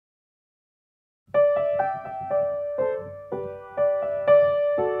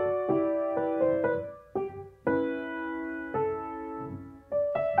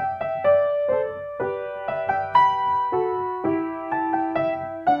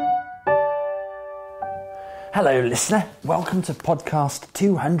Hello, listener. Welcome to podcast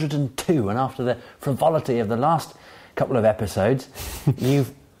 202. And after the frivolity of the last couple of episodes,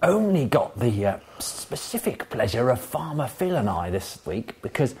 you've only got the specific pleasure of Farmer Phil and I this week,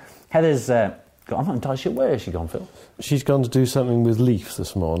 because Heather's I'm not entirely sure. Where has she gone, Phil? She's gone to do something with Leaf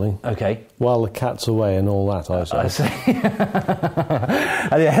this morning. Okay. While the cat's away and all that, I see.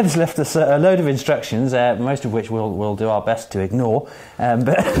 And Heather's left us a load of instructions, most of which we'll do our best to ignore.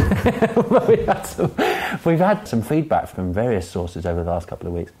 But we've had some feedback from various sources over the last couple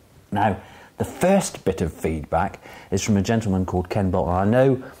of weeks. Now, the first bit of feedback is from a gentleman called Ken Bolton. I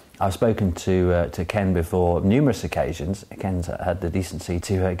know I've spoken to Ken before numerous occasions. Ken's had the decency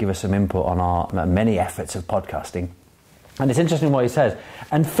to give us some input on our many efforts of podcasting. And it's interesting what he says.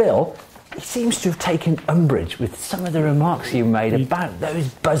 And Phil, he seems to have taken umbrage with some of the remarks you made about those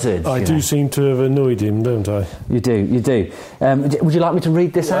buzzards. I do seem to have annoyed him, don't I? You do. Would you like me to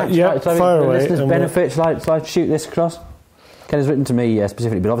read this out? Yeah, fire away. Listeners' benefit, shall I shoot this across? Ken has written to me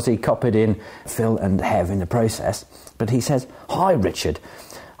specifically, but obviously copied in Phil and Hev in the process. But he says, "Hi, Richard.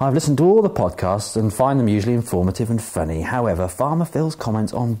 I've listened to all the podcasts and find them usually informative and funny. However, Farmer Phil's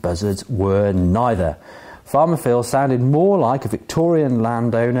comments on buzzards were neither. Farmer Phil sounded more like a Victorian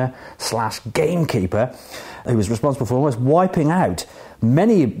landowner / gamekeeper who was responsible for almost wiping out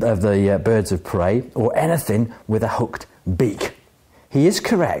many of the birds of prey or anything with a hooked beak. He is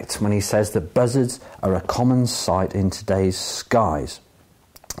correct when he says that buzzards are a common sight in today's skies.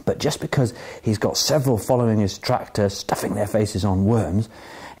 But just because he's got several following his tractor stuffing their faces on worms,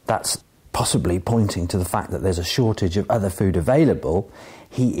 that's possibly pointing to the fact that there's a shortage of other food available.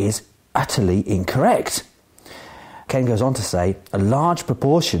 He is utterly incorrect." Ken goes on to say, "A large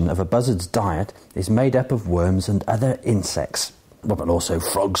proportion of a buzzard's diet is made up of worms and other insects, but also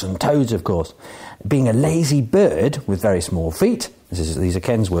frogs and toads, of course. Being a lazy bird with very small feet," these are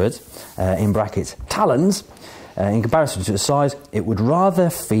Ken's words, in brackets, talons, in comparison to its size, it would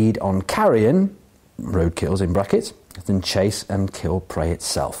rather feed on carrion, roadkills in brackets, than chase and kill prey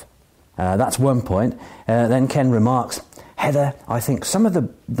itself. That's one point. Then Ken remarks, "Heather, I think some of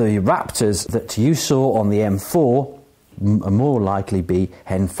the raptors that you saw on the M4 are more likely be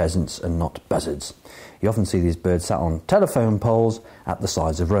hen pheasants and not buzzards. You often see these birds sat on telephone poles at the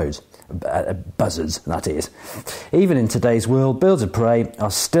sides of roads. Buzzards, that is. Even in today's world, birds of prey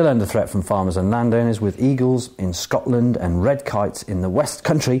are still under threat from farmers and landowners, with eagles in Scotland and red kites in the West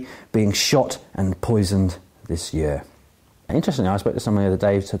Country being shot and poisoned this year." Interestingly, I spoke to someone the other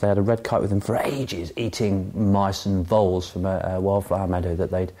day who said they had a red kite with them for ages, eating mice and voles from a wildflower meadow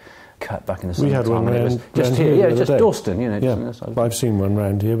that they'd cut back in the summertime. We had one round here. Yeah, just Dawston, I've seen one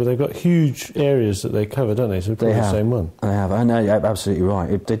round here, but they've got huge areas that they cover, don't they? So probably the same one. They have. I know, you're absolutely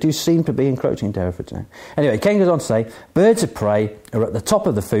right. They do seem to be encroaching in Hereford now. Anyway, Ken goes on to say, birds of prey are at the top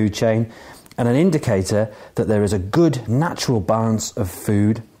of the food chain and an indicator that there is a good natural balance of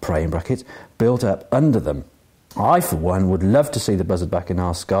food, prey in brackets, built up under them. I, for one, would love to see the buzzard back in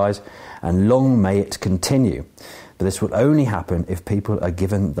our skies, and long may it continue. But this will only happen if people are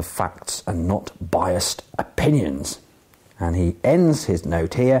given the facts and not biased opinions. And he ends his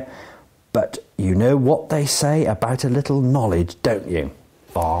note here, "But you know what they say about a little knowledge, don't you,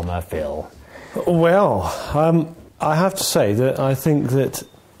 Farmer Phil?" Well, I have to say that I think that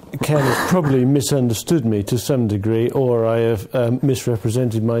Ken has probably misunderstood me to some degree, or I have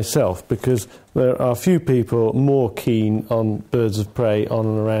misrepresented myself, because there are few people more keen on birds of prey on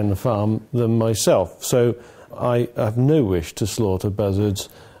and around the farm than myself. So I have no wish to slaughter buzzards,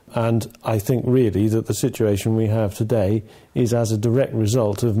 and I think really that the situation we have today is as a direct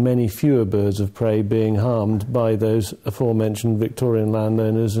result of many fewer birds of prey being harmed by those aforementioned Victorian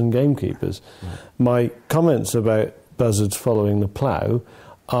landowners and gamekeepers. Right. My comments about buzzards following the plough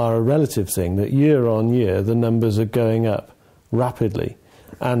are a relative thing, that year on year the numbers are going up rapidly.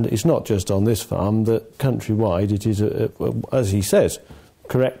 And it's not just on this farm, that countrywide it is, as he says,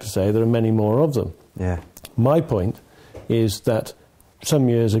 correct to say there are many more of them. Yeah. My point is that some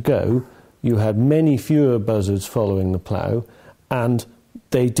years ago you had many fewer buzzards following the plough, and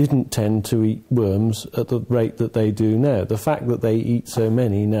they didn't tend to eat worms at the rate that they do now. The fact that they eat so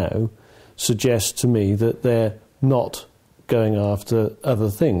many now suggests to me that they're not going after other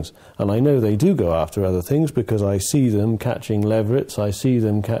things. And I know they do go after other things, because I see them catching leverets, I see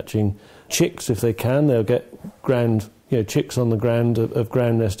them catching chicks if they can. They'll get chicks on the ground of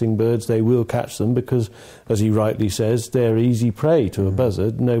ground nesting birds. They will catch them because, as he rightly says, they're easy prey to a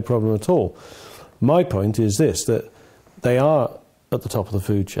buzzard, no problem at all. My point is this, that they are at the top of the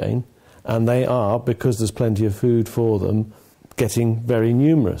food chain, and they are, because there's plenty of food for them, getting very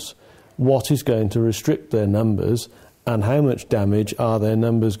numerous. What is going to restrict their numbers and how much damage are their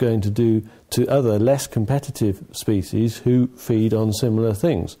numbers going to do to other less competitive species who feed on similar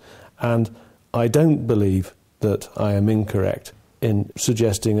things. And I don't believe that I am incorrect in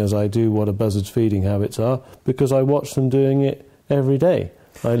suggesting, as I do, what a buzzard's feeding habits are, because I watch them doing it every day.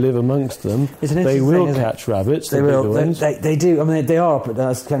 I live amongst them. They will catch rabbits. They will. They do. I mean, they are.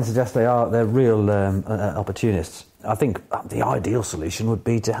 As Ken suggests, they're real opportunists. I think the ideal solution would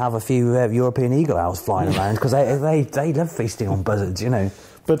be to have a few European eagle owls flying around, because they love feasting on buzzards, you know.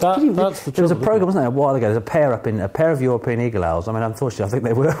 But that's the trouble. There was a programme, wasn't there, a while ago? There was a pair of European eagle owls. I mean, unfortunately, I think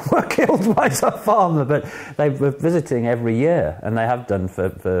they were killed by some farmer, but they were visiting every year, and they have done for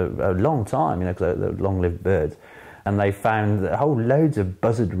a long time, you know, because they're long-lived birds. And they found whole loads of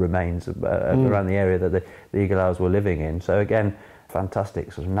buzzard remains around the area that the eagle owls were living in. So again,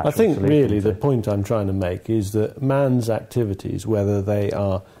 fantastic sort of natural solution. I think really the point I'm trying to make is that man's activities, whether they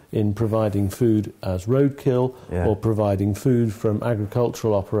are in providing food as roadkill or providing food from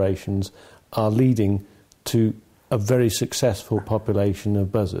agricultural operations, are leading to a very successful population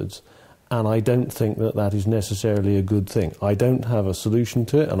of buzzards. And I don't think that is necessarily a good thing. I don't have a solution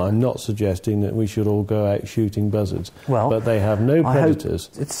to it, and I'm not suggesting that we should all go out shooting buzzards. Well, but they have no predators.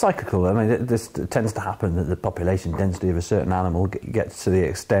 It's cyclical. I mean, this tends to happen, that the population density of a certain animal gets to the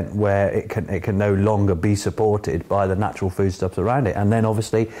extent where it can no longer be supported by the natural foodstuffs around it. And then,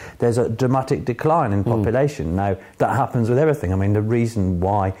 obviously, there's a dramatic decline in population. Now, that happens with everything. I mean, the reason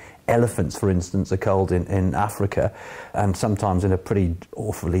why elephants, for instance, are culled in Africa, and sometimes in a pretty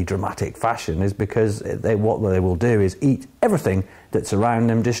awfully dramatic fashion, is because what they will do is eat everything that's around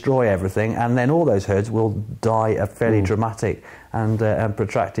them, destroy everything, and then all those herds will die a fairly dramatic and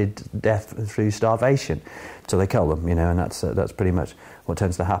protracted death through starvation. So they cull them, you know, and that's pretty much what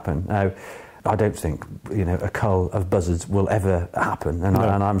tends to happen. Now, I don't think, you know, a cull of buzzards will ever happen, and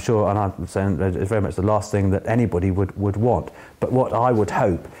I'm sure, and I'm saying it's very much the last thing that anybody would want. But what I would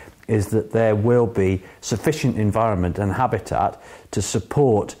hope is that there will be sufficient environment and habitat to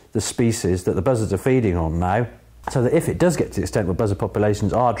support the species that the buzzards are feeding on now, so that if it does get to the extent where buzzard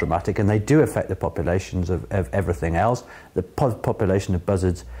populations are dramatic and they do affect the populations of everything else, the population of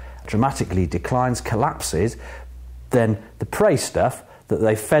buzzards dramatically declines, collapses, then the prey stuff that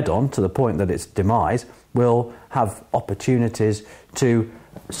they fed on to the point that its demise will have opportunities to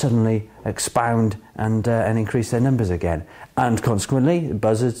suddenly expound and increase their numbers again. And consequently,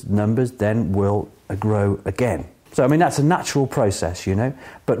 buzzards' numbers then will grow again. So, I mean, that's a natural process, you know.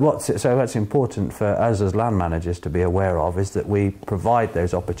 But what's important for us as land managers to be aware of is that we provide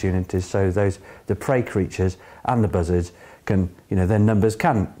those opportunities so the prey creatures and the buzzards can, you know, their numbers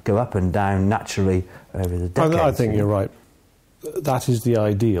can go up and down naturally over the decades. I think you're right. That is the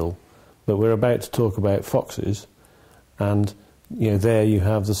ideal. But we're about to talk about foxes, and, you know, there you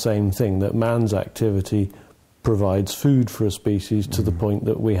have the same thing, that man's activity provides food for a species to the point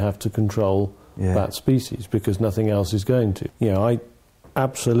that we have to control that species, because nothing else is going to. You know, I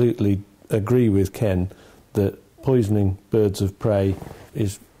absolutely agree with Ken that poisoning birds of prey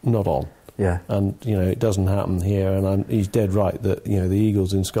is not on. Yeah. And, you know, it doesn't happen here, and he's dead right that, you know, the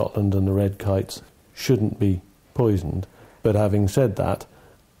eagles in Scotland and the red kites shouldn't be poisoned. But having said that,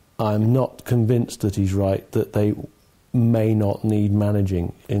 I'm not convinced that he's right that they may not need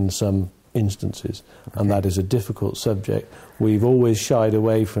managing in some instances, and that is a difficult subject. We've always shied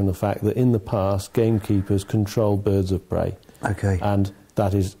away from the fact that in the past gamekeepers controlled birds of prey, and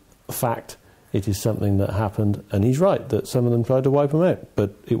that is a fact. It is something that happened, and he's right that some of them tried to wipe them out,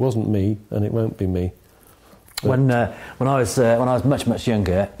 but it wasn't me, and it won't be me. When I was much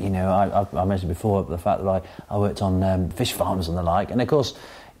younger, you know, I mentioned before the fact that I worked on fish farms and the like, and of course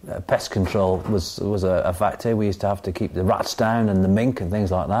pest control was a factor. We used to have to keep the rats down and the mink and things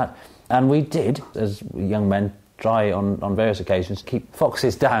like that. And we did, as young men, try on various occasions to keep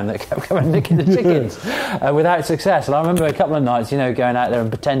foxes down that kept coming and nicking the chickens without success. And I remember a couple of nights, you know, going out there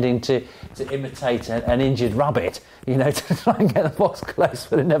and pretending to imitate an injured rabbit, you know, to try and get the fox close,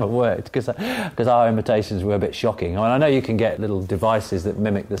 but it never worked because our imitations were a bit shocking. I mean, I know you can get little devices that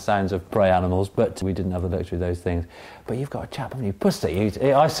mimic the sounds of prey animals, but we didn't have the luxury of those things. But you've got a chap, haven't you? Pussy.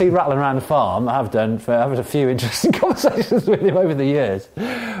 I see rattling around the farm. I have done. I've had a few interesting conversations with him over the years.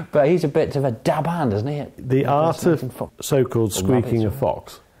 But he's a bit of a dab hand, isn't he? The art of so-called squeaking a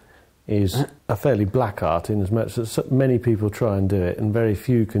fox is a fairly black art, in as much that many people try and do it and very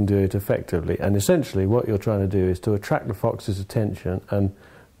few can do it effectively. And essentially what you're trying to do is to attract the fox's attention and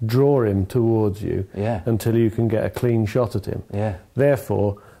draw him towards you until you can get a clean shot at him. Yeah.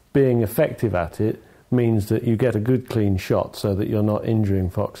 Therefore, being effective at it means that you get a good clean shot so that you're not injuring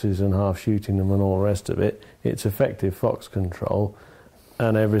foxes and half shooting them and all the rest of it. It's effective fox control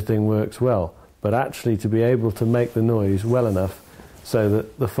and everything works well. but actually to be able to make the noise well enough so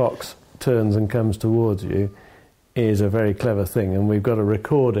that the fox turns and comes towards you is a very clever thing. And we've got a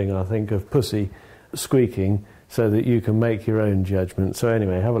recording, I think, of Pussy squeaking so that you can make your own judgment. So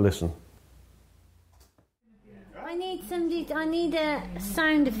anyway, have a listen. I need a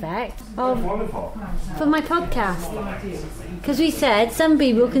sound effect for my podcast. Because we said some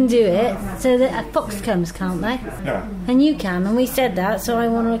people can do it so that a fox comes, can't they? Yeah. And you can, and we said that, so I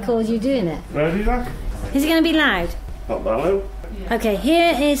want to record you doing it. Ready, Jack? Is it going to be loud? Not that loud. Okay,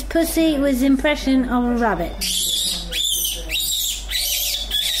 here is Pussy with his impression of a rabbit.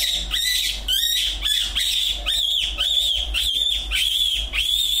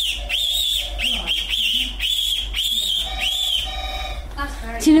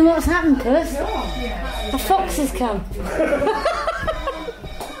 Do you know what's happened, Puss? A fox has come.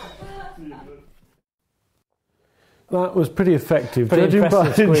 That was pretty effective, Pretty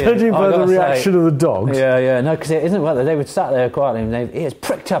judging by the reaction of the dogs. Yeah, no, because it isn't well. They were sat there quietly and their ears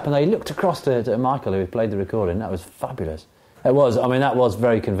pricked up and they looked across to Michael, who had played the recording. That was fabulous. It was. I mean, that was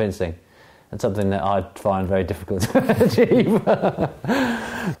very convincing and something that I'd find very difficult to achieve.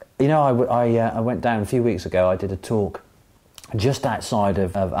 You know, I went down a few weeks ago. I did a talk just outside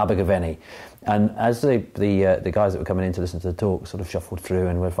of Abergavenny, and as the guys that were coming in to listen to the talk sort of shuffled through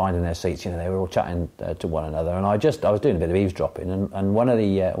and were finding their seats, you know, they were all chatting to one another, and I was doing a bit of eavesdropping, and one of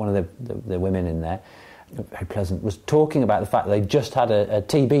the women in there, very pleasant, was talking about the fact that they just had a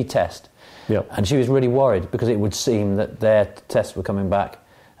TB test. Yep. And she was really worried because it would seem that their tests were coming back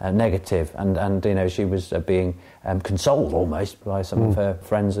negative, and you know, she was being consoled almost by some of her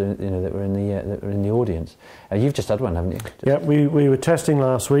friends, you know, that were in the audience. You've just had one, haven't you? Yeah, we were testing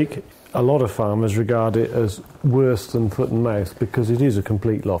last week. A lot of farmers regard it as worse than foot and mouth because it is a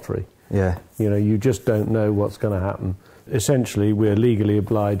complete lottery. Yeah. You know, you just don't know what's going to happen. Essentially, we're legally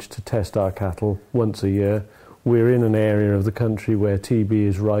obliged to test our cattle once a year. We're in an area of the country where TB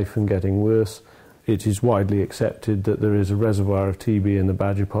is rife and getting worse. It is widely accepted that there is a reservoir of TB in the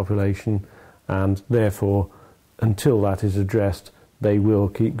badger population, and therefore, until that is addressed, they will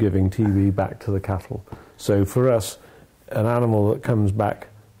keep giving TB back to the cattle. So for us, an animal that comes back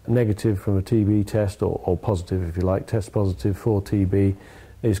negative from a TB test, or positive if you like, test positive for TB,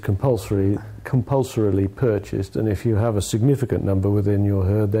 is compulsorily purchased, and if you have a significant number within your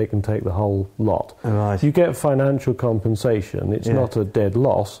herd, they can take the whole lot. Right. You get financial compensation. It's not a dead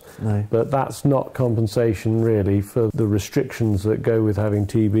loss, No. but that's not compensation really for the restrictions that go with having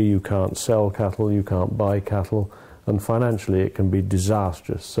TB. You can't sell cattle, you can't buy cattle, and financially it can be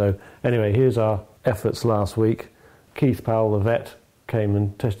disastrous. So anyway, here's our efforts last week. Keith Powell, the vet, came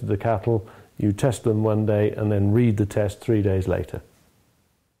and tested the cattle. You test them one day and then read the test 3 days later.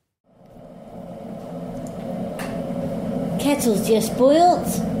 Kettle's just boiled.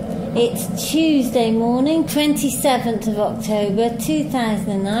 It's Tuesday morning, 27th of October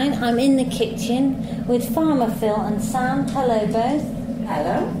 2009. I'm in the kitchen with Farmer Phil and Sam. Hello both.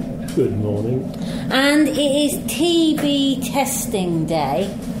 Hello. Good morning. And it is TB testing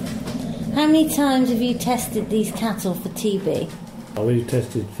day. How many times have you tested these cattle for TB? We've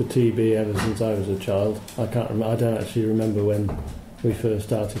tested for TB ever since I was a child. I don't actually remember when we first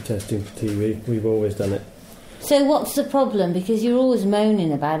started testing for TB. We've always done it. So what's the problem? Because you're always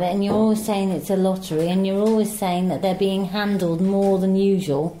moaning about it and you're always saying it's a lottery and you're always saying that they're being handled more than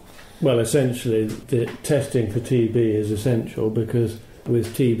usual. Well, essentially, the testing for TB is essential because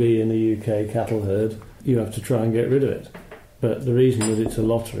with TB in the UK cattle herd, you have to try and get rid of it. But the reason that it's a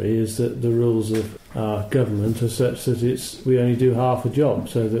lottery is that the rules of our government are such that we only do half a job,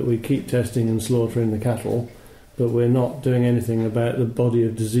 so that we keep testing and slaughtering the cattle, but we're not doing anything about the body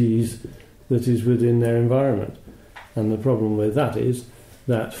of disease that is within their environment. And the problem with that is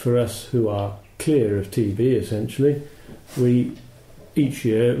that for us who are clear of TB, essentially, we each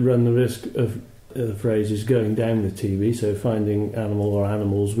year run the risk of, the phrase is going down with TB, so finding animal or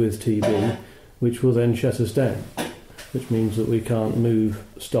animals with TB, which will then shut us down, which means that we can't move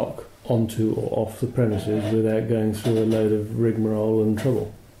stock onto or off the premises without going through a load of rigmarole and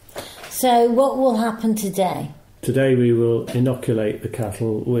trouble. So what will happen today? Today we will inoculate the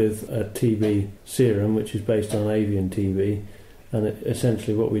cattle with a TB serum, which is based on avian TB, and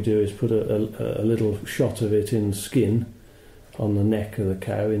essentially what we do is put a little shot of it in skin on the neck of the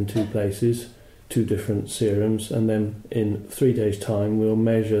cow in two places, 2 different serums, and then in 3 days' time we'll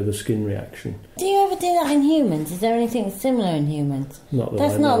measure the skin reaction. Do you ever do that in humans? Is there anything similar in humans? Not that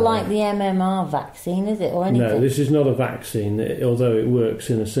That's I not know like of. the MMR vaccine, is it, or anything? No, this is not a vaccine, although it works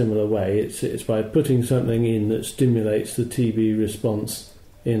in a similar way. It's by putting something in that stimulates the TB response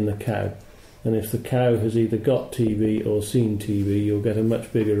in the cow. And if the cow has either got TB or seen TB, you'll get a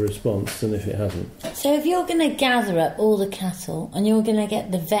much bigger response than if it hasn't. So if you're going to gather up all the cattle and you're going to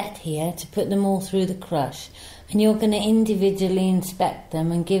get the vet here to put them all through the crush, and you're going to individually inspect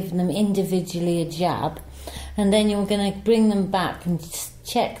them and give them individually a jab, and then you're going to bring them back and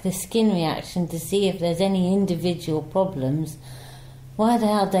check the skin reaction to see if there's any individual problems, why the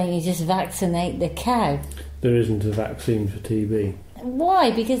hell don't you just vaccinate the cow? There isn't a vaccine for TB.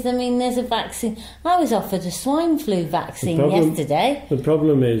 Why? Because, I mean, there's a vaccine. I was offered a swine flu vaccine yesterday. The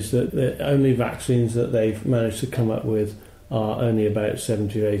problem is that the only vaccines that they've managed to come up with are only about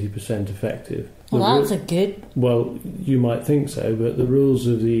 70 or 80% effective. Well, that's a good... Well, you might think so, but the rules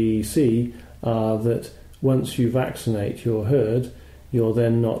of the EC are that once you vaccinate your herd, you're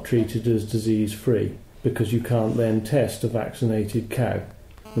then not treated as disease-free, because you can't then test a vaccinated cow.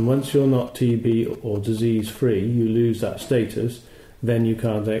 And once you're not TB or disease-free, you lose that status, then you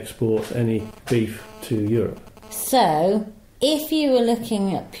can't export any beef to Europe. So, if you were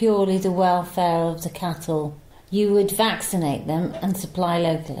looking at purely the welfare of the cattle, you would vaccinate them and supply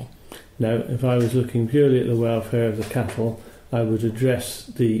locally? No, if I was looking purely at the welfare of the cattle, I would address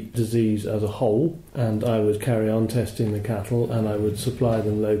the disease as a whole, and I would carry on testing the cattle, and I would supply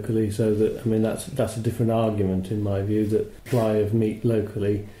them locally. So that, I mean, that's a different argument in my view, that supply of meat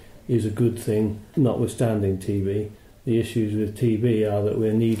locally is a good thing, notwithstanding TB. The issues with TB are that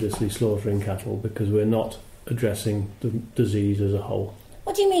we're needlessly slaughtering cattle because we're not addressing the disease as a whole.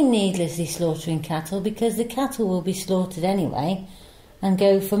 What do you mean needlessly slaughtering cattle? Because the cattle will be slaughtered anyway and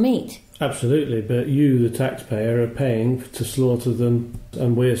go for meat. Absolutely, but you, the taxpayer, are paying to slaughter them,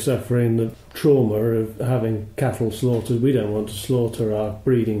 and we're suffering the trauma of having cattle slaughtered. We don't want to slaughter our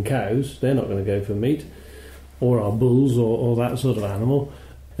breeding cows. They're not going to go for meat, or our bulls, or that sort of animal.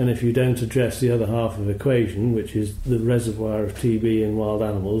 And if you don't address the other half of the equation, which is the reservoir of TB in wild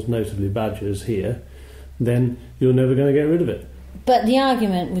animals, notably badgers here, then you're never going to get rid of it. But the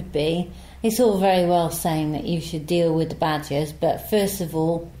argument would be, it's all very well saying that you should deal with the badgers, but first of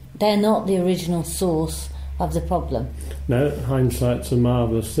all, they're not the original source of the problem. No, hindsight's a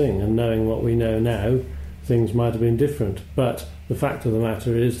marvellous thing, and knowing what we know now, things might have been different. But the fact of the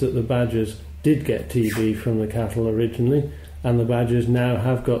matter is that the badgers did get TB from the cattle originally, and the badgers now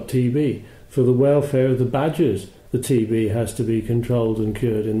have got TB. For the welfare of the badgers, the TB has to be controlled and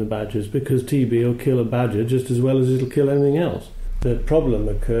cured in the badgers, because TB will kill a badger just as well as it'll kill anything else. The problem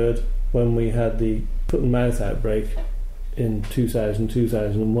occurred when we had the foot and mouth outbreak in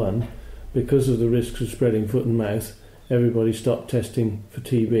 2000-2001. Because of the risks of spreading foot and mouth, everybody stopped testing for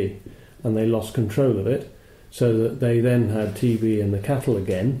TB, and they lost control of it, so that they then had TB in the cattle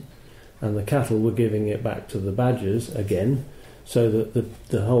again, and the cattle were giving it back to the badgers again, so that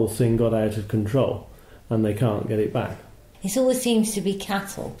the whole thing got out of control, and they can't get it back. It always seems to be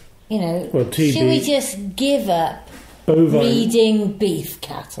cattle. You know, well, TB, should we just give up breeding beef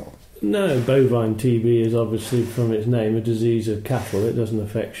cattle? No, bovine TB is obviously, from its name, a disease of cattle. It doesn't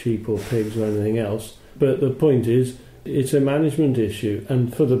affect sheep or pigs or anything else. But the point is, it's a management issue,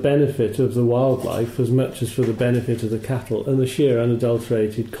 and for the benefit of the wildlife as much as for the benefit of the cattle and the sheer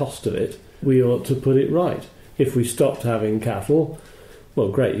unadulterated cost of it, we ought to put it right. If we stopped having cattle, well,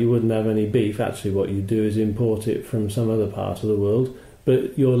 great, you wouldn't have any beef. Actually, what you'd do is import it from some other part of the world,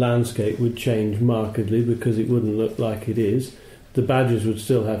 but your landscape would change markedly because it wouldn't look like it is. The badgers would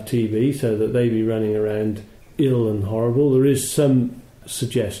still have TB, so that they'd be running around ill and horrible. There is some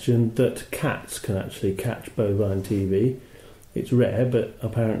suggestion that cats can actually catch bovine TB. It's rare, but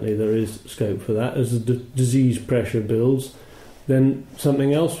apparently there is scope for that. As the disease pressure builds, then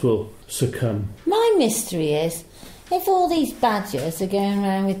something else will succumb. My mystery is, if all these badgers are going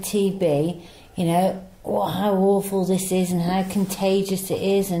around with TB, you know, how awful this is and how contagious it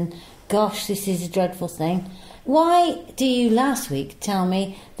is, and gosh, this is a dreadful thing. Why do you last week tell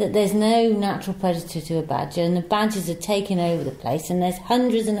me that there's no natural predator to a badger and the badgers are taking over the place and there's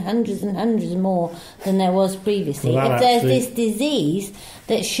hundreds and hundreds and hundreds more than there was previously? Well, if there's this disease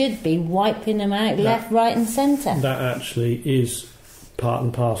that should be wiping them out left, right and centre. That actually is part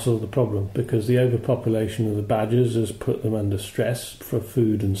and parcel of the problem, because the overpopulation of the badgers has put them under stress for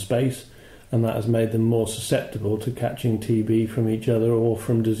food and space, and that has made them more susceptible to catching TB from each other or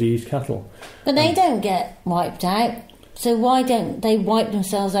from diseased cattle. But they don't get wiped out, so why don't they wipe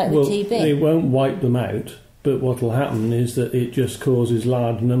themselves out with TB? They won't wipe them out, but what will happen is that it just causes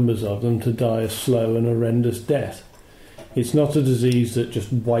large numbers of them to die a slow and horrendous death. It's not a disease that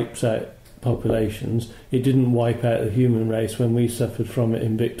just wipes out populations. It didn't wipe out the human race when we suffered from it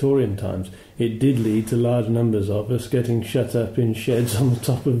in Victorian times. It did lead to large numbers of us getting shut up in sheds on the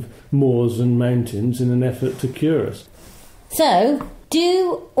top of moors and mountains in an effort to cure us. So,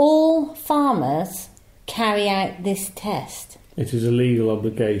 Do all farmers carry out this test? It is a legal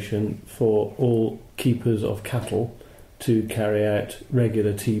obligation for all keepers of cattle to carry out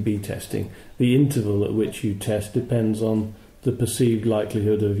regular TB testing. The interval at which you test depends on the perceived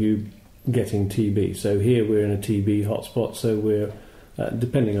likelihood of you getting TB. So here we're in a TB hotspot, so we're,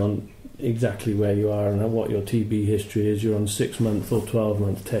 depending on exactly where you are and what your TB history is, you're on 6-month or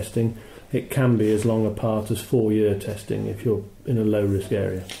 12-month testing. It can be as long apart as 4-year testing if you're in a low-risk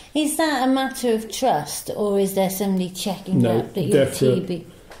area. Is that a matter of trust, or is there somebody checking out that you're TB?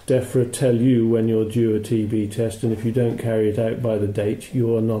 DEFRA tell you when you're due a TB test, and if you don't carry it out by the date,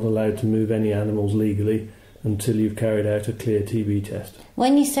 you are not allowed to move any animals legally until you've carried out a clear TB test.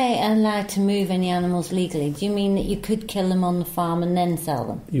 When you say allowed to move any animals legally, do you mean that you could kill them on the farm and then sell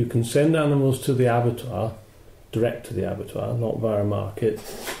them? You can send animals to the abattoir, direct to the abattoir, not via a market,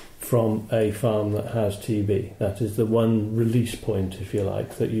 from a farm that has TB. That is the one release point, if you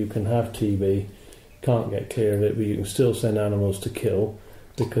like, that you can have TB, can't get clear of it, but you can still send animals to kill,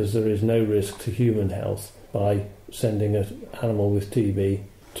 because there is no risk to human health by sending an animal with TB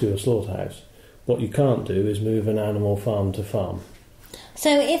to a slaughterhouse. What you can't do is move an animal farm to farm.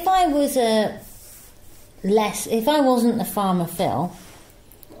 So if I wasn't a farmer Phil,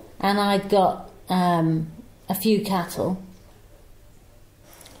 and I'd got a few cattle,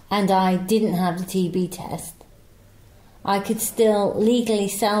 and I didn't have the TB test, I could still legally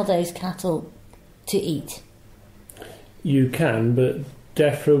sell those cattle to eat. You can, but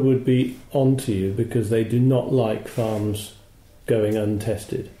DEFRA would be onto you because they do not like farms going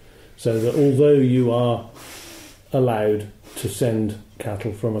untested. So that although you are allowed to send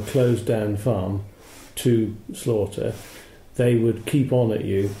cattle from a closed down farm to slaughter, they would keep on at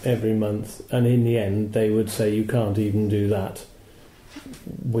you every month, and in the end they would say you can't even do that.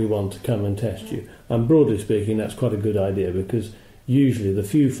 We want to come and test you. And broadly speaking, that's quite a good idea, because usually the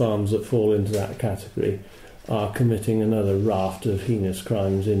few farms that fall into that category are committing another raft of heinous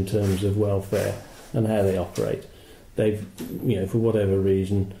crimes in terms of welfare and how they operate. They've, for whatever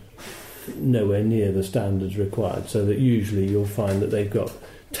reason, nowhere near the standards required, so that usually you'll find that they've got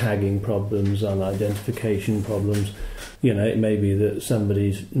tagging problems and identification problems. It may be that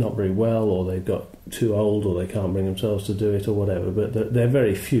somebody's not very well, or they've got too old, or they can't bring themselves to do it, or whatever, but they're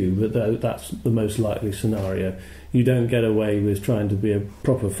very few, but that's the most likely scenario. You don't get away with trying to be a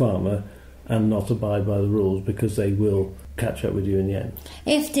proper farmer and not abide by the rules, because they will catch up with you in the end.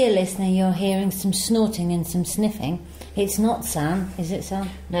 If, dear listener, you're hearing some snorting and some sniffing, it's not Sam, is it, Sam?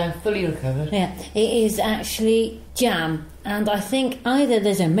 No, fully recovered. Yeah, it is actually Jam. And I think either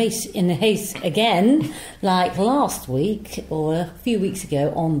there's a mace in the haze again, like last week or a few weeks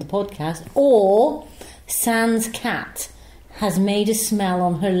ago on the podcast, or Sam's cat has made a smell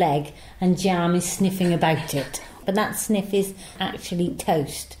on her leg and Jam is sniffing about it. But that sniff is actually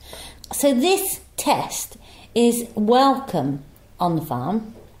toast. So this test is welcome on the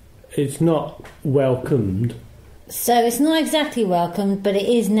farm. It's not welcomed. So it's not exactly welcomed, but it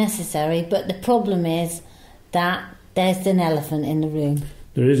is necessary. But the problem is that there's an elephant in the room.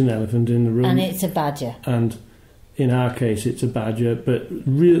 There is an elephant in the room. And it's a badger. And in our case it's a badger, but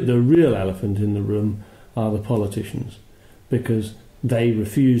the real elephant in the room are the politicians, because they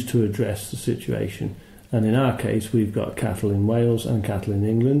refuse to address the situation. And in our case, we've got cattle in Wales and cattle in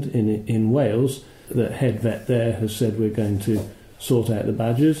England. In Wales, the head vet there has said we're going to sort out the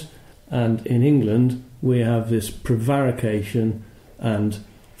badgers. And in England, we have this prevarication and,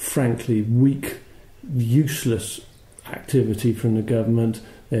 frankly, weak, useless activity from the government.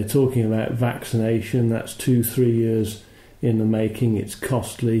 They're talking about vaccination. That's 2-3 years in the making. It's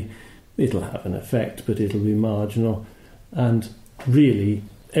costly. It'll have an effect, but it'll be marginal. And really,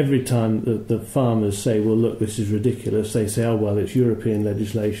 every time the farmers say, well, look, this is ridiculous, they say, oh, well, it's European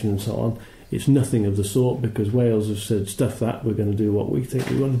legislation and so on. It's nothing of the sort, because Wales have said, stuff that, we're going to do what we think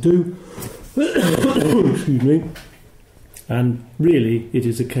we want to do. Excuse me. And really, it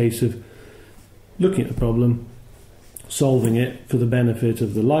is a case of looking at the problem, solving it for the benefit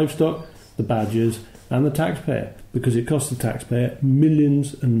of the livestock, the badgers, and the taxpayer, because it costs the taxpayer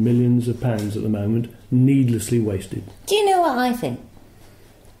millions and millions of pounds at the moment, needlessly wasted. Do you know what I think?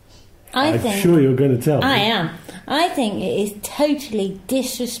 I'm sure you're going to tell me. I am. I think it is totally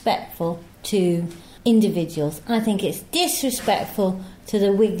disrespectful to individuals. I think it's disrespectful to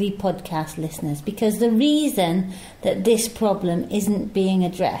the Wiggly Podcast listeners, because the reason that this problem isn't being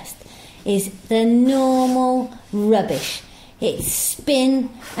addressed is the normal rubbish. It's spin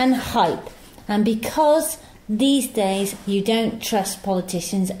and hype. And because these days you don't trust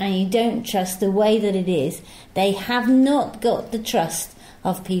politicians and you don't trust the way that it is, they have not got the trust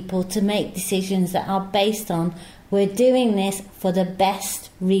of people to make decisions that are based on We're doing this for the best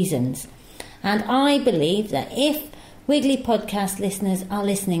reasons. And I believe that if Wiggly Podcast listeners are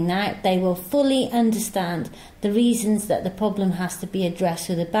listening now, they will fully understand the reasons that the problem has to be addressed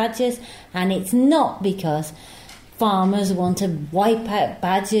with the badgers, and it's not because farmers want to wipe out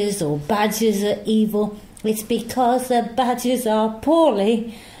badgers or badgers are evil. It's because the badgers are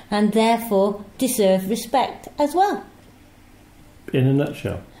poorly and therefore deserve respect as well. In a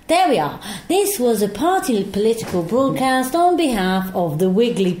nutshell. There we are. This was a party political broadcast on behalf of the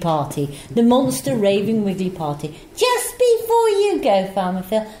Wiggly Party, the Monster Raving Wiggly Party. Just before you go, Farmer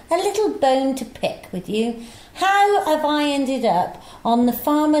Phil, a little bone to pick with you. How have I ended up on the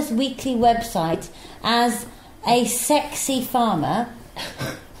Farmers Weekly website as a sexy farmer?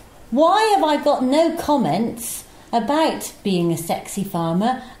 Why have I got no comments about being a sexy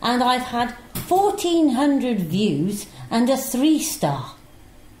farmer, and I've had 1,400 views and a 3-star?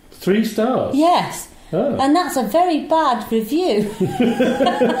 3 stars? Yes. Oh. And that's a very bad review.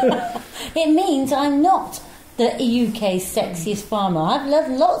 It means I'm not the UK's sexiest farmer. I've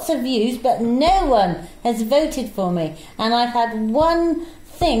loved lots of views, but no one has voted for me. And I've had one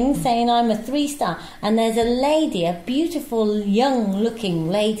thing saying I'm a 3-star. And there's a lady, a beautiful young-looking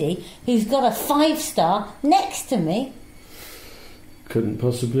lady, who's got a 5-star next to me. Couldn't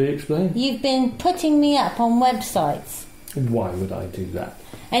possibly explain. You've been putting me up on websites. Why would I do that?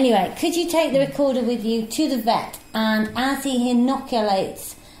 Anyway, could you take the recorder with you to the vet, and as he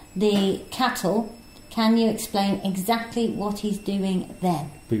inoculates the cattle, can you explain exactly what he's doing then?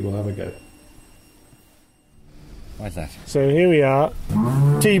 We will have a go. Why's that? So here we are,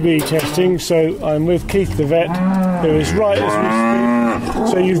 TB testing. So I'm with Keith the vet, who is right as we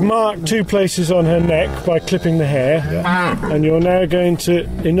speak. So you've marked 2 places on her neck by clipping the hair, and you're now going to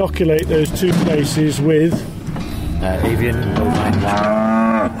inoculate those 2 places with... avian bovine.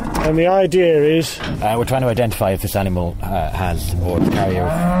 And the idea is... we're trying to identify if this animal has or is a carrier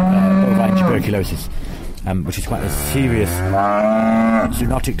of bovine tuberculosis, which is quite a serious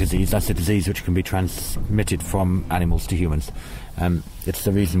zoonotic disease. That's a disease which can be transmitted from animals to humans. It's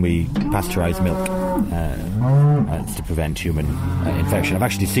the reason we pasteurise milk. It's to prevent human infection. I've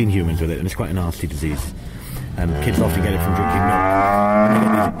actually seen humans with it, and it's quite a nasty disease. Kids often get it from drinking milk. And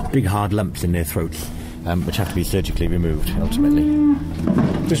they get these big hard lumps in their throats, which have to be surgically removed, ultimately.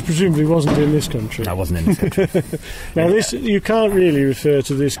 This presumably wasn't in this country. That wasn't in this country. Now, this, you can't really refer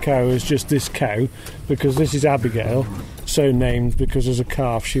to this cow as just this cow, because this is Abigail, so named because as a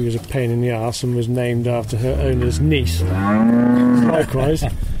calf she was a pain in the arse and was named after her owner's niece. Likewise.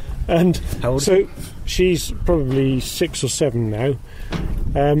 And so she's probably 6 or 7 now.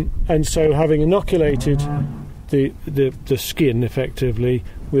 And so having inoculated the skin, effectively,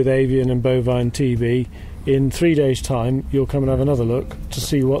 with avian and bovine TB, in 3 days' time, you'll come and have another look to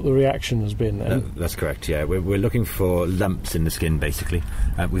see what the reaction has been then. That's correct, yeah. We're looking for lumps in the skin, basically.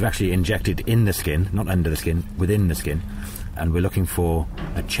 We've actually injected in the skin, not under the skin, within the skin, and we're looking for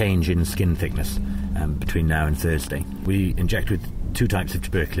a change in skin thickness between now and Thursday. We inject with 2 types of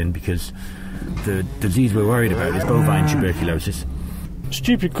tuberculin because the disease we're worried about is bovine tuberculosis.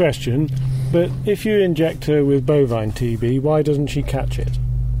 Stupid question, but if you inject her with bovine TB, why doesn't she catch it?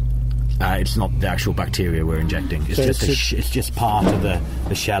 It's not the actual bacteria we're injecting. It's so it's just part of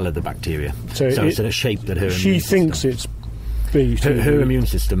the shell of the bacteria. So it's a shape that her she thinks it's her immune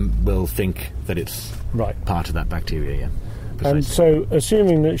system will think that it's right part of that bacteria. Yeah. Precisely. And so,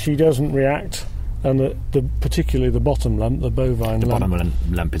 assuming that she doesn't react, and that particularly the bottom lump, the bovine bottom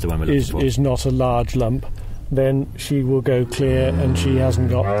lump is the one we're looking for. Is not a large lump, then she will go clear, and she hasn't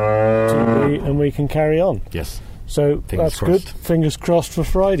got TB, and we can carry on. Yes. So that's good. Fingers crossed for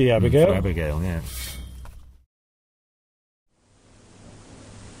Friday, Abigail. For Abigail, yeah.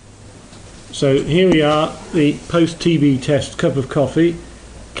 So here we are, the post-TB test cup of coffee.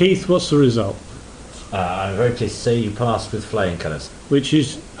 Keith, what's the result? I'm very pleased to say you passed with flying colours. Which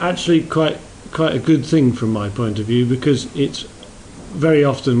is actually quite a good thing from my point of view, because it's very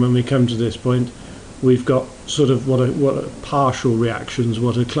often when we come to this point, we've got sort of what are partial reactions,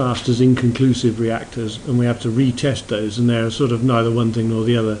 what are classed as inconclusive reactors, and we have to retest those, and they're sort of neither one thing nor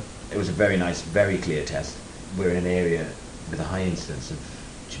the other. It was a very nice, very clear test. We're in an area with a high incidence of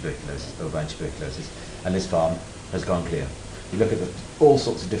tuberculosis, bovine tuberculosis, and this farm has gone clear. You look at all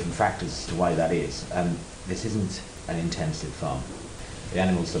sorts of different factors as to why that is, and this isn't an intensive farm. The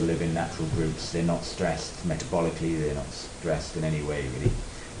animals sort of live in natural groups. They're not stressed metabolically, they're not stressed in any way, really.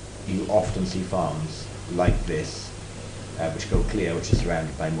 You often see farms like this, which go clear, which are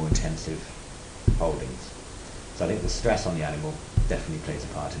surrounded by more intensive holdings. So I think the stress on the animal definitely plays a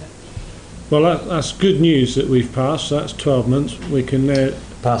part in it. Well, that's good news that we've passed. That's 12 months. We can now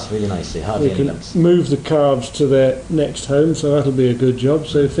Passed really nicely, hardly We any can lumps. move the calves to their next home, so that'll be a good job.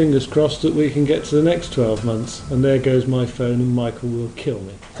 So fingers crossed that we can get to the next 12 months. And there goes my phone, and Michael will kill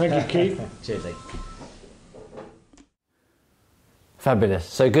me. Thank you, Keith. Cheers, eh? Fabulous.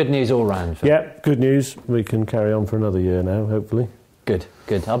 So good news all round. Phil. Yeah, good news. We can carry on for another year now, hopefully. Good.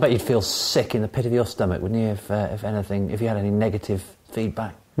 I bet you'd feel sick in the pit of your stomach, wouldn't you, if you had any negative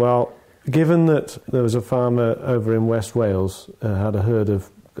feedback? Well, given that there was a farmer over in West Wales had a herd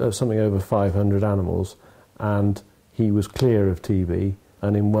of something over 500 animals, and he was clear of TB,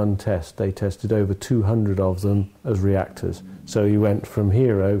 and in one test they tested over 200 of them as reactors. So he went from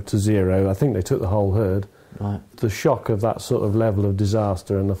 0 to 0. I think they took the whole herd. Right. The shock of that sort of level of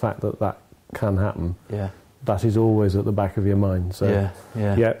disaster and the fact that that can happen, that is always at the back of your mind. So,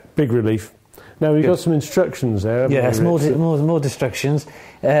 yeah, big relief. Now, we've got some instructions there. Yes, more instructions.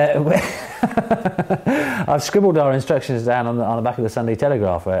 I've scribbled our instructions down on the back of the Sunday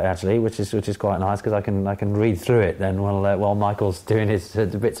Telegraph, actually, which is quite nice because I can read through it then while Michael's doing his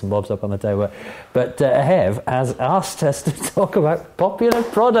bits and bobs up on the table. But Hev has asked us to talk about popular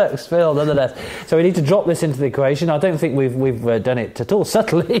products, Phil, nonetheless. So we need to drop this into the equation. I don't think we've done it at all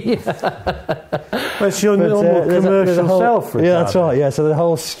subtly. Well, it's your normal commercial self, Richard. Yeah, that's right. Yeah, so the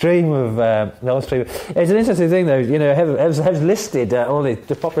whole stream of it's an interesting thing, though. You know, Hev's listed all the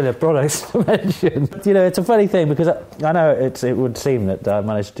popular products to mention. You know, it's a funny thing because I know it would seem that I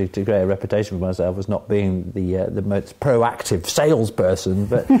managed to create a reputation for myself as not being the most proactive salesperson,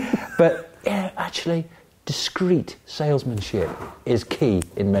 but actually, discreet salesmanship is key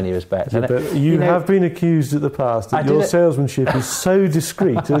in many respects. Yeah, but you have been accused in the past that your salesmanship is so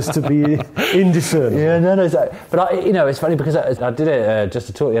discreet as to be indiscernible. Yeah, no. But it's funny because I did just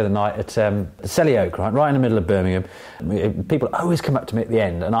a talk the other night at Selly Oak, right in the middle of Birmingham. People always come up to me at the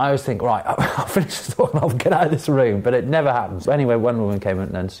end, and I always think, right, I'll finish this talk and I'll get out of this room, but it never happens. Anyway, one woman came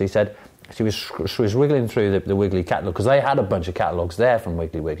in and she said she was wiggling through the Wiggly catalogue because they had a bunch of catalogues there from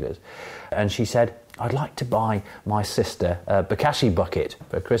Wiggly Wigglers, and she said, I'd like to buy my sister a Bokashi bucket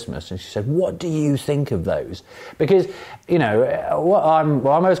for Christmas. And she said, what do you think of those? Because, you know, I'm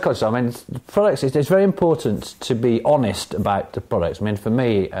most conscious of, I mean, products, it's very important to be honest about the products. I mean, for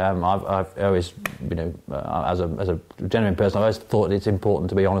me, I've always, you know, as a genuine person, I've always thought it's important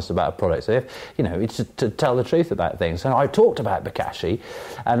to be honest about a product. So, it's to tell the truth about things. And I talked about Bokashi,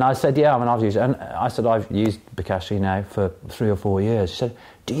 and I said, I've used it. And I said, I've used Bokashi now for 3 or 4 years. She said,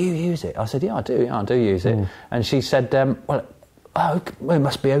 do you use it? I said, I do use it. And she said, it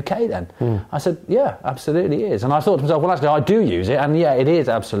must be okay then. I said, yeah, absolutely is. And I thought to myself, well, actually, I do use it, and yeah, it is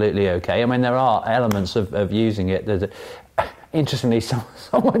absolutely okay. I mean, there are elements of using it. Interestingly,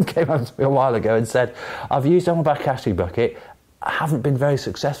 someone came up to me a while ago and said, I've used my Bokashi bucket, I haven't been very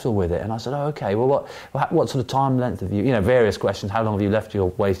successful with it. And I said, okay, well, what sort of time length have you, various questions, how long have you left your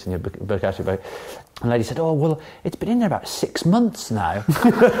waste in your Bokashi bucket? And the lady said, oh, well, it's been in there about 6 months now.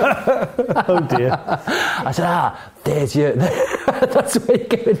 Oh, dear. I said, there's your... That's where you're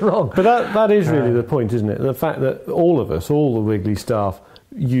going wrong. But that is really the point, isn't it? The fact that all of us, all the Wiggly staff,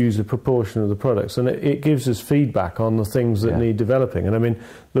 use a proportion of the products, and it gives us feedback on the things that need developing. And I mean,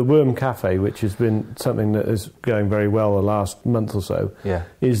 the Worm Cafe, which has been something that is going very well the last month or so,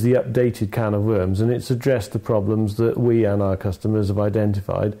 is the updated can of worms, and it's addressed the problems that we and our customers have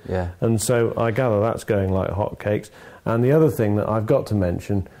identified. And so I gather that's going like hotcakes. And the other thing that I've got to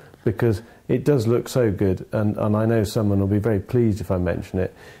mention, because it does look so good, and I know someone will be very pleased if I mention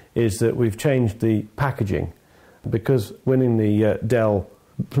it, is that we've changed the packaging, because winning the Dell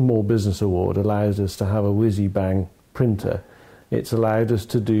Small Business Award allows us to have a whizzy-bang printer. It's allowed us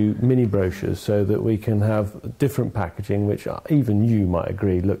to do mini brochures so that we can have different packaging, which even you might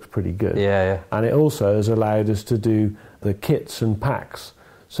agree looks pretty good. And it also has allowed us to do the kits and packs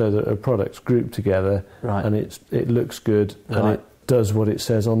so that a product's grouped together and it looks good and it does what it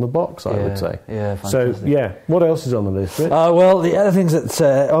says on the box, I would say. So, what else is on the list, Rich? Well, the other things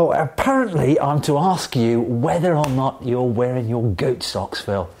that... apparently I'm to ask you whether or not you're wearing your goat socks,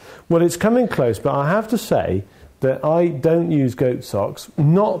 Phil. Well, it's coming close, but I have to say that I don't use goat socks,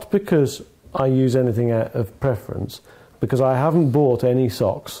 not because I use anything out of preference, because I haven't bought any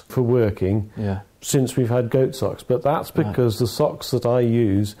socks for working since we've had goat socks, but that's because the socks that I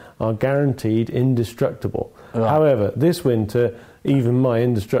use are guaranteed indestructible. However, this winter, even my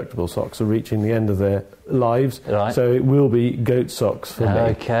indestructible socks are reaching the end of their lives, so it will be goat socks for me.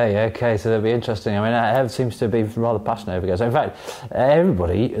 Okay, so that'll be interesting. I mean, Ev seems to be rather passionate over goat socks. In fact,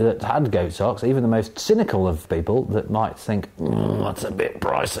 everybody that had goat socks, even the most cynical of people that might think, that's a bit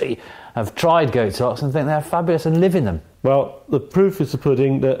pricey, have tried goat socks and think they're fabulous and live in them. Well, the proof is the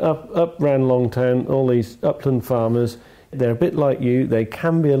pudding that up round Longtown, all these upland farmers They're a bit like you. They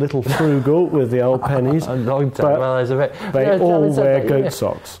can be a little frugal with the old pennies. They all wear goat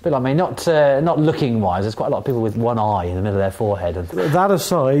socks. But I mean, not looking wise. There's quite a lot of people with one eye in the middle of their forehead. That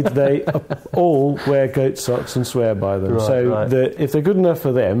aside, they all wear goat socks and swear by them. If they're good enough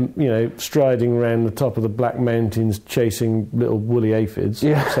for them, striding around the top of the Black Mountains chasing little woolly aphids,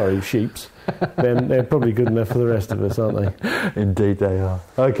 sheeps, then they're probably good enough for the rest of us, aren't they? Indeed they are.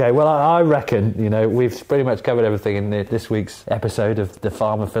 Okay, well, I reckon, we've pretty much covered everything in this week's episode of the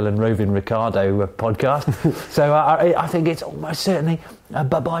Farmer Phil and Roving Ricardo podcast. So I think it's almost certainly a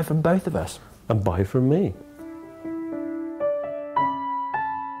bye-bye from both of us. And bye from me.